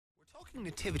Talking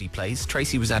nativity plays,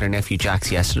 Tracy was at her nephew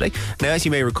Jack's yesterday. Now, as you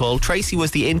may recall, Tracy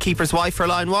was the innkeeper's wife. Her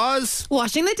line was...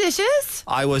 Washing the dishes.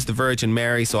 I was the Virgin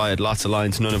Mary, so I had lots of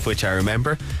lines, none of which I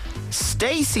remember.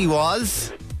 Stacey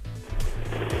was...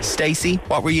 Stacey,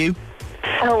 what were you?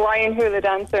 Hawaiian hula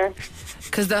dancer.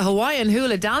 Because the Hawaiian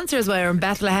hula dancers were in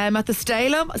Bethlehem at the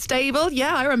stable.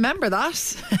 Yeah, I remember that.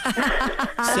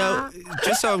 So,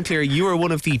 just so I'm clear, you were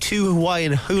one of the 2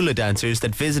 Hawaiian hula dancers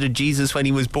that visited Jesus when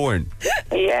he was born.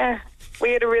 Yeah,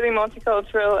 we had a really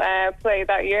multicultural play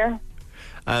that year.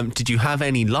 Did you have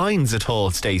any lines at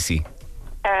all, Stacey?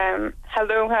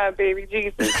 Aloha, baby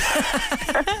Jesus.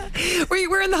 Were you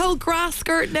wearing the whole grass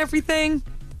skirt and everything?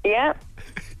 Yeah.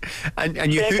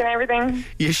 And you Shaking everything.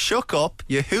 You shook up,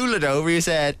 you hulaed over, you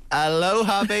said,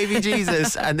 "Aloha, baby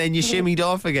Jesus," and then you shimmied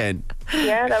off again.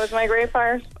 Yeah, that was my great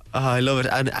part. Oh, I love it.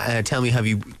 And tell me, have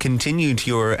you continued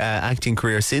your acting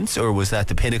career since, or was that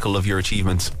the pinnacle of your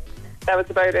achievements? That was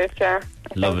about it, yeah.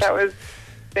 I Love think it. that was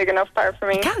big enough part for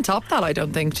me. Can't top that, I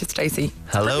don't think, Stacey.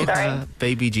 Hello, Sorry.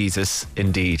 baby Jesus,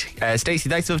 indeed. Stacey,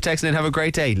 thanks for texting in. Have a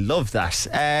great day. Love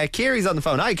that. Kiri's on the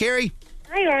phone. Hi, Kiri.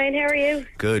 Hi Ryan, how are you?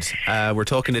 Good. We're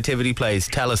talking nativity plays.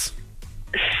 Tell us.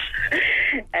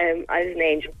 I was an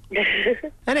angel.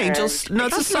 An angel? No,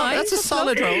 That's nice. that's a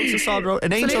solid role. It's a solid role.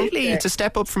 An angel. Absolutely. It's a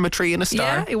step up from a tree and a star.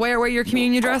 Yeah, you wear your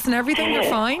communion dress and everything, you're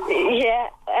fine. Yeah,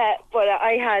 but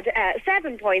I had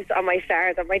 7 points on my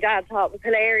star that my dad thought was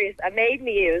hilarious and made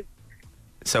me use.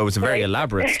 So it was a very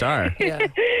elaborate star. Yeah.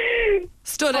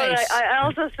 Stood But out. I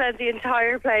also spent the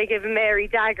entire play giving Mary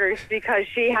daggers because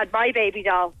she had my baby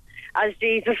doll as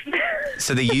Jesus.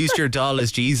 So they used your doll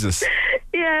as Jesus.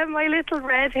 Yeah, my little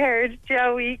red-haired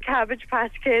Joey Cabbage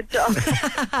Patch Kid doll.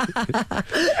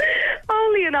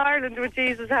 Only in Ireland would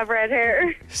Jesus have red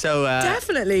hair. So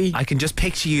Definitely. I can just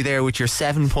picture you there with your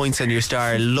 7 points on your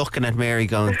star, looking at Mary,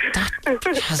 going, "That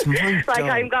has my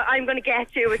Like, doll." I'm going to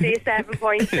get you with these 7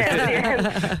 points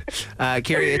now.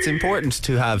 Kiri, it's important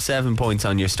to have 7 points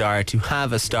on your star, to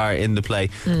have a star in the play,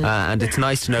 and it's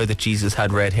nice to know that Jesus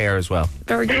had red hair as well.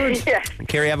 Very good. Yeah.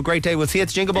 Kiri, have a great day. We'll see you at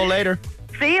the Jingle Ball later.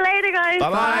 See you later, guys.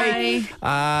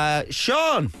 Bye-bye.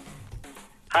 Sean,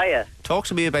 Hiya. talk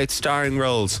to me about starring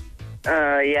roles.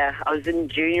 Yeah, I was in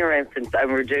junior infants and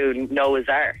we were doing Noah's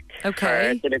Ark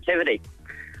Okay. for the Nativity.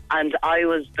 And I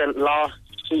was the lost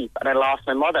sheep and I lost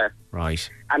my mother. Right.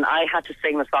 And I had to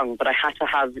sing the song, but I had to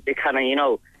have the kind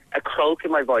of, a croak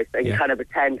in my voice and Yeah. kind of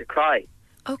pretend to cry.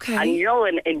 Okay.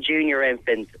 And in junior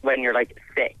infants, when you're like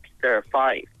 6 or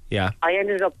 5, Yeah. I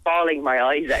ended up bawling my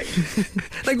eyes out,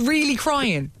 Like really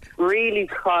crying. really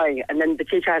crying. And then the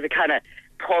teacher had to kind of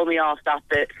pull me off that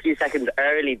bit a few seconds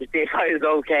early to see if I was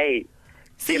okay.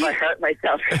 See if I hurt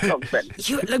myself or something.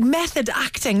 You like method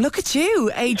acting. Look at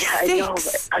you, age Yeah, I know.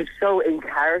 6. I'm so in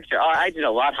character. I don't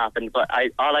know what happened, but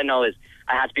all I know is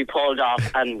I had to be pulled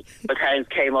off, and my parents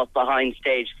came up behind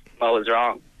stage. What was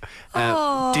wrong?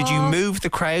 Did you move the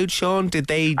crowd, Sean? Did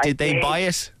they did. buy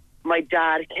it? My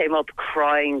dad came up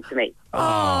crying to me.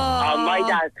 My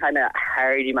dad's kind of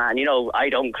hardy man, I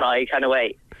don't cry kind of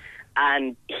way.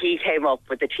 And he came up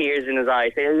with the tears in his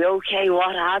eyes, saying, "Are you okay?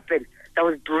 What happened? That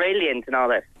was brilliant," and all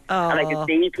this. And I could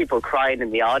see people crying in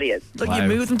the audience. Look, Wow. you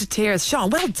moved them to tears. Sean,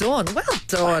 well done. Well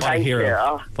done. What a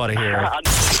hero. What a hero.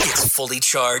 It's fully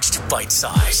charged bite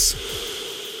size.